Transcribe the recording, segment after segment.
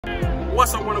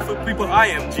What's up, wonderful people? I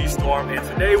am G Storm, and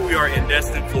today we are in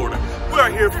Destin, Florida. We are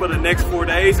here for the next 4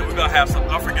 days, and we're gonna have some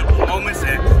unforgettable moments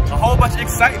and a whole bunch of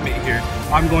excitement here.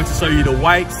 I'm going to show you the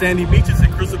white, sandy beaches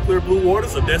and crystal clear blue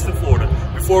waters of Destin, Florida.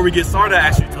 Before we get started, I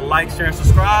ask you to like, share, and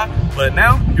subscribe. But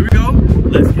now, here we go.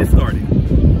 Let's get started.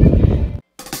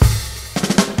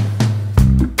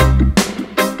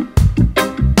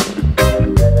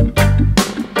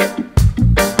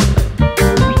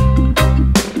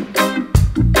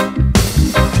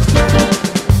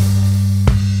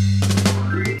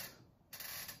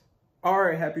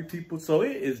 Alright, happy people, so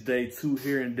it is day 2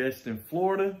 here in Destin,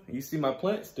 Florida. You see my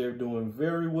plants, they're doing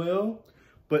very well.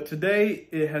 But today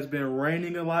it has been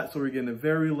raining a lot, so we're getting a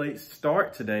very late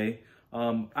start today.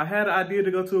 I had an idea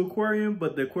to go to an aquarium,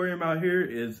 but the aquarium out here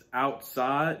is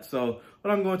outside. So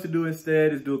what I'm going to do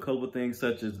instead is do a couple of things,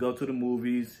 such as go to the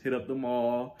movies, hit up the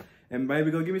mall, and maybe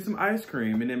go get me some ice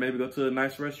cream, and then maybe go to a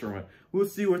nice restaurant. We'll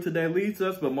see where today leads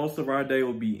us, but most of our day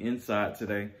will be inside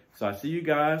today. So I see you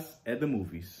guys at the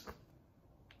movies.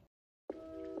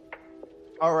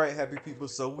 All right, happy people,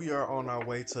 so we are on our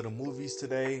way to the movies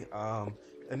today.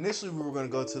 Initially we were going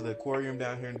to go to the aquarium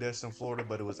down here in Destin, Florida,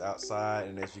 but it was outside,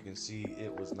 and as you can see,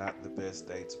 it was not the best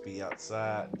day to be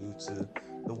outside due to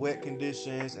the wet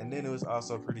conditions, and then it was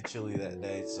also pretty chilly that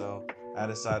day. So I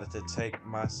decided to take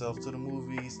myself to the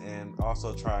movies and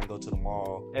also try and go to the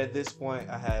mall. At this point,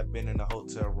 I had been in the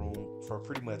hotel room for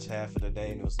pretty much half of the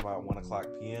day, and it was about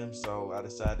 1:00 p.m. So I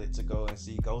decided to go and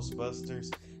see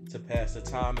Ghostbusters to pass the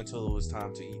time until it was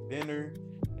time to eat dinner.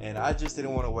 And I just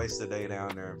didn't want to waste the day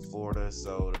down there in Florida,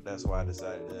 so that's why I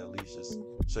decided to at least just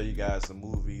show you guys some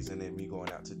movies and then me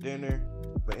going out to dinner.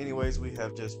 But anyways, we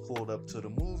have just pulled up to the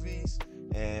movies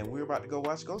and we're about to go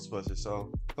watch Ghostbusters.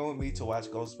 So come with me to watch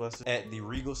Ghostbusters at the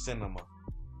Regal Cinema.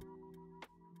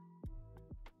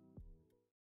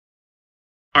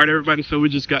 All right, everybody, so we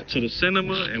just got to the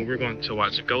cinema and we're going to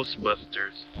watch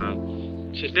Ghostbusters.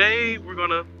 Today we're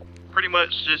gonna pretty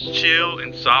much just chill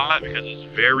inside because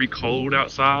it's very cold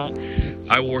outside.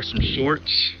 I wore some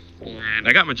shorts and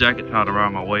I got my jacket tied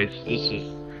around my waist. This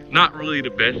is not really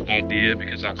the best idea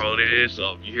because how cold it is,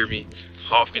 so if you hear me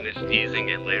coughing and sneezing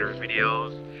in later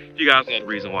videos, you guys know the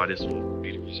reason why. This will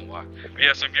be the reason why. But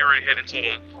yeah, so I'm getting ready to head into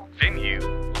the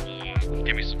venue.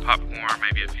 Give me some popcorn,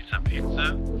 maybe a piece of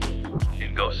pizza,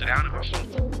 and go sit down and watch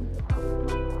something.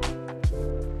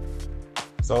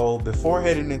 So before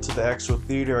heading into the actual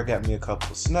theater, I got me a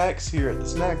couple of snacks here at the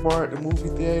snack bar at the movie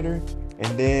theater.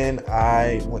 And then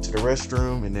I went to the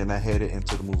restroom and then I headed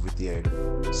into the movie theater.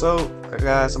 So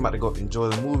guys, I'm about to go enjoy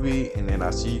the movie and then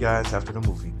I'll see you guys after the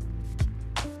movie.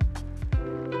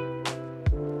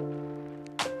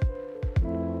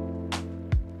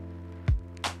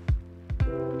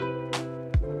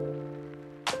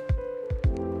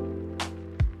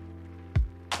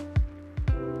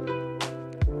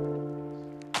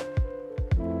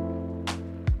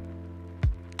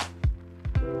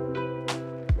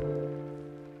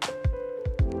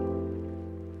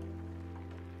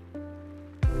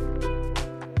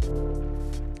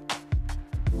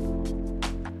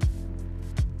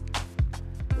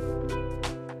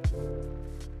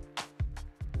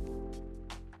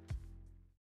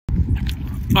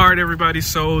 All right, everybody,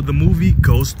 so the movie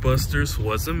Ghostbusters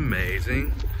was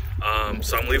amazing.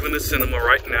 So I'm leaving the cinema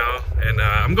right now and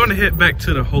I'm going to head back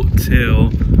to the hotel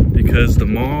because the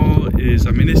mall is,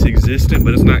 I mean, it's existent,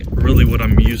 but it's not really what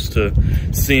I'm used to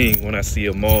seeing when I see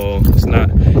a mall. It's not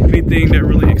anything that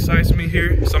really excites me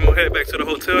here. So I'm gonna head back to the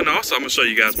hotel, and also I'm gonna show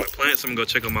you guys my plants. I'm gonna go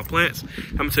check on my plants.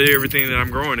 I'm gonna tell you everything that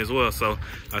I'm growing as well. So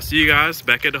I'll see you guys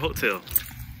back at the hotel.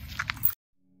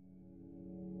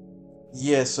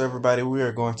 Yes, so everybody, we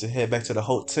are going to head back to the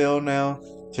hotel now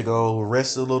to go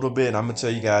rest a little bit. I'm gonna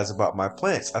tell you guys about my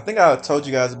plants. I think I told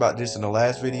you guys about this in the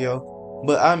last video,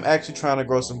 but I'm actually trying to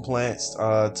grow some plants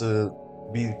to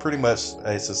be pretty much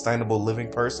a sustainable living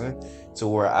person to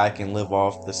where I can live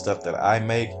off the stuff that I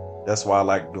make. That's why I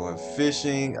like doing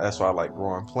fishing. That's why I like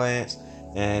growing plants,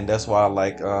 and that's why I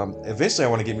like eventually I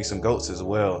want to get me some goats as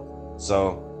well.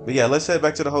 So, but yeah, let's head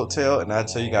back to the hotel and I'll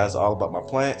tell you guys all about my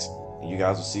plants. And you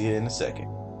guys will see it in a second.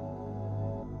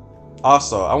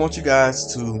 Also, I want you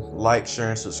guys to like, share,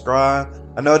 and subscribe.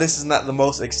 I know this is not the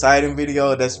most exciting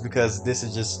video. That's because this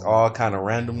is just all kind of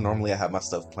random. Normally I have my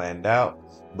stuff planned out.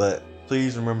 But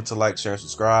please remember to like, share, and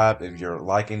subscribe if you're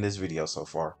liking this video so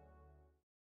far.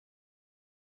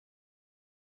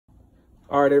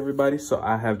 All right, everybody, so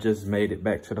I have just made it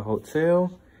back to the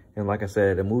hotel. And like I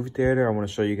said, at the movie theater, I want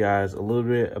to show you guys a little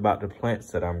bit about the plants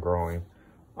that I'm growing.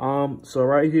 So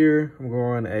right here, I'm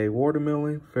growing a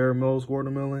watermelon, Fair Mills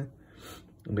watermelon.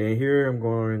 And then here, I'm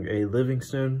growing a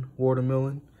Livingston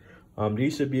watermelon.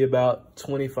 These should be about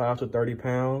 25 to 30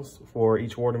 pounds for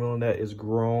each watermelon that is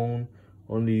grown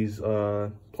on these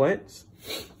plants.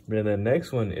 And the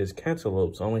next one is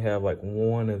cantaloupes. I only have like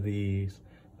one of these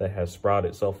that has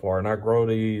sprouted so far. And I grow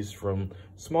these from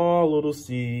small little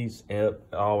seeds and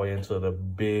all the way into the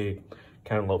big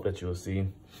cantaloupe that you'll see.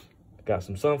 Got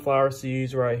some sunflower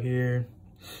seeds right here.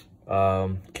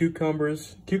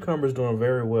 Cucumbers doing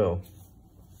very well.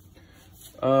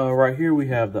 Right here we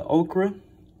have the okra.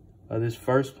 This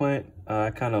first plant,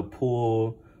 I kind of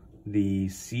pulled the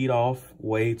seed off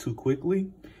way too quickly,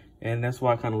 and that's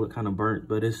why I kind of look kind of burnt,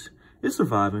 but it's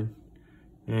surviving.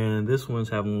 And this one's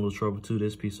having a little trouble too,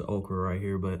 this piece of okra right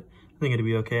here, but I think it'll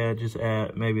be okay. I just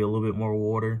add maybe a little bit more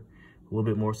water, a little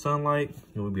bit more sunlight,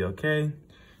 it will be okay.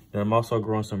 Then I'm also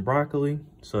growing some broccoli.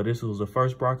 So this was the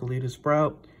first broccoli to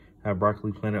sprout. I have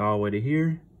broccoli planted all the way to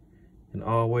here and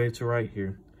all the way to right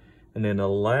here. And then the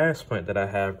last plant that I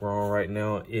have growing right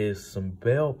now is some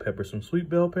bell peppers, some sweet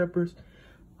bell peppers.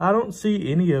 I don't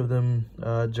see any of them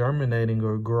germinating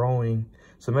or growing.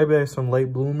 So maybe there's some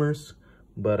late bloomers,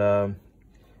 but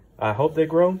I hope they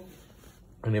grow.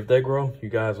 And if they grow, you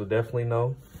guys will definitely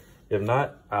know. If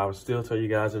not, I'll still tell you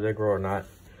guys if they grow or not.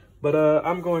 But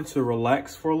I'm going to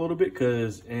relax for a little bit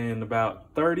because in about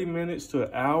 30 minutes to an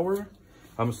hour,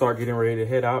 I'm gonna start getting ready to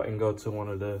head out and go to one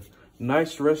of the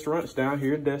nice restaurants down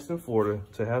here in Destin, Florida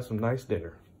to have some nice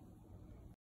dinner.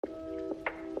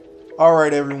 All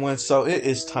right, everyone, so it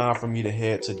is time for me to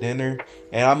head to dinner.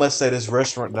 And I must say this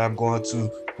restaurant that I'm going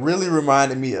to really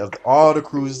reminded me of all the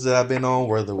cruises that I've been on,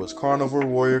 whether it was Carnival,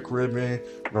 Royal Caribbean,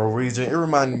 Norwegian. It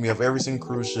reminded me of every single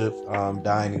cruise ship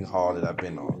dining hall that I've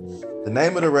been on. The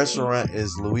name of the restaurant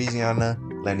is Louisiana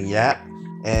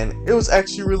Lagniappe, and it was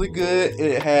actually really good.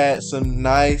 It had some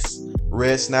nice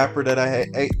red snapper that I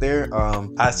ate there.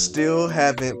 I still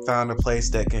haven't found a place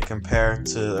that can compare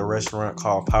to a restaurant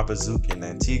called Papa Zook in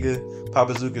Antigua.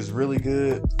 Papa Zook is really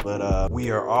good, but we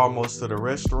are almost to the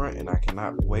restaurant and I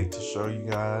cannot wait to show you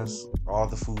guys all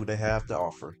the food they have to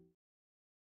offer.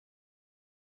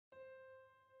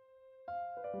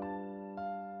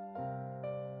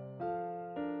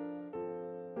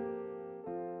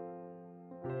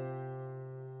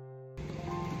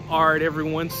 All right,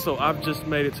 everyone, so I've just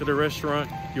made it to the restaurant.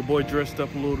 Your boy dressed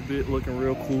up a little bit, looking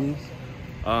real cool.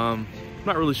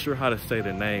 Not really sure how to say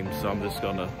the name, so I'm just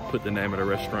gonna put the name of the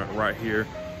restaurant right here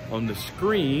on the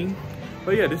screen.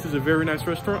 But yeah, this is a very nice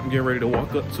restaurant. I'm getting ready to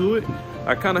walk up to it.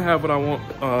 I kind of have what I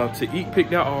want to eat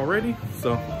picked out already,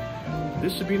 so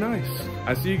this should be nice.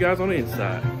 I see you guys on the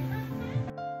inside.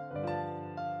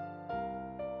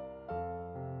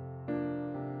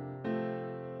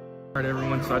 All right,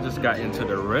 everyone, so I just got into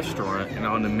the restaurant, and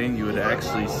on the menu it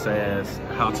actually says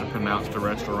how to pronounce the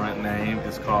restaurant name.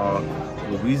 It's called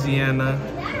Louisiana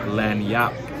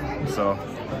Lagniappe. So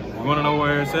if you want to know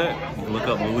where it's at, you can look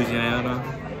up Louisiana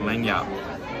Lagniappe.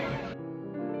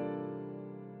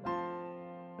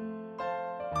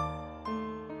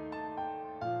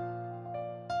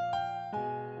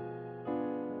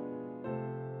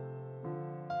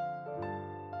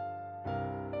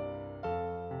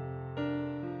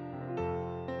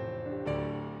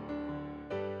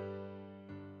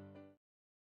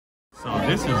 So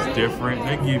this is different.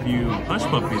 They give you hush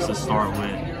puppies to start with.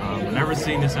 I've never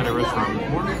seen this at a restaurant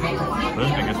before, but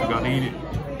I guess we got to eat it.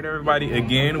 All right, everybody,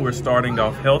 again, we're starting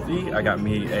off healthy. I got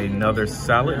me another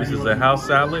salad. This is a house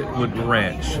salad with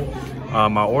ranch.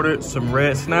 I ordered some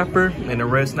red snapper, and the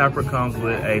red snapper comes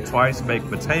with a twice baked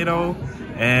potato,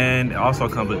 and it also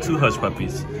comes with 2 hush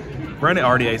puppies. Brandon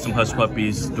already ate some hush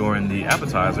puppies during the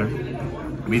appetizer.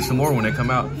 I'll eat some more when they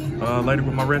come out later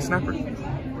with my red snapper.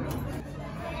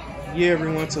 Yeah,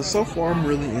 everyone, so far I'm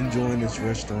really enjoying this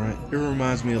restaurant. It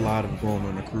reminds me a lot of going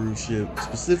on a cruise ship.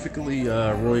 Specifically,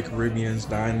 Royal Caribbean's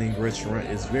dining restaurant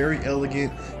is very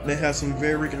elegant and they have some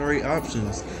very great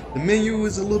options. The menu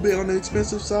is a little bit on the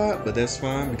expensive side, but that's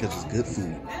fine because it's good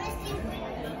food.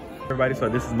 Everybody, so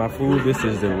this is my food. This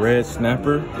is the red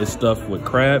snapper. It's stuffed with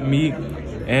crab meat,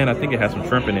 and I think it has some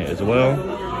shrimp in it as well.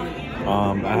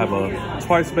 I have a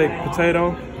twice baked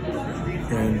potato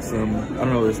and some, I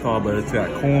don't know what it's called, but it's got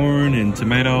corn and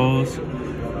tomatoes,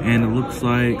 and it looks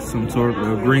like some sort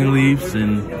of green leaves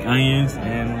and onions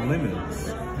and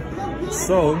lemons.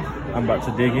 So I'm about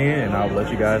to dig in and I'll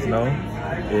let you guys know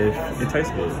if it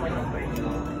tastes good.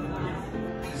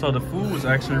 So the food was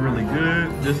actually really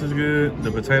good. This is good.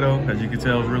 The potato, as you can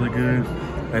tell, is really good.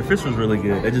 And fish was really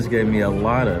good. They just gave me a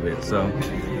lot of it. So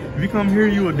if you come here,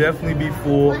 you will definitely be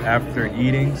full after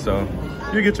eating. So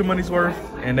you get your money's worth,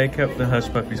 and they kept the hush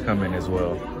puppies coming as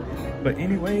well. But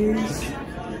anyways,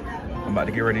 I'm about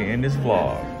to get ready to end this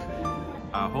vlog.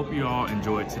 I hope you all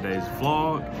enjoyed today's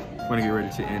vlog. We're gonna get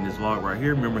ready to end this vlog right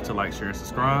here. Remember to like, share, and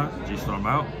subscribe. G-Storm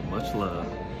out. Much love.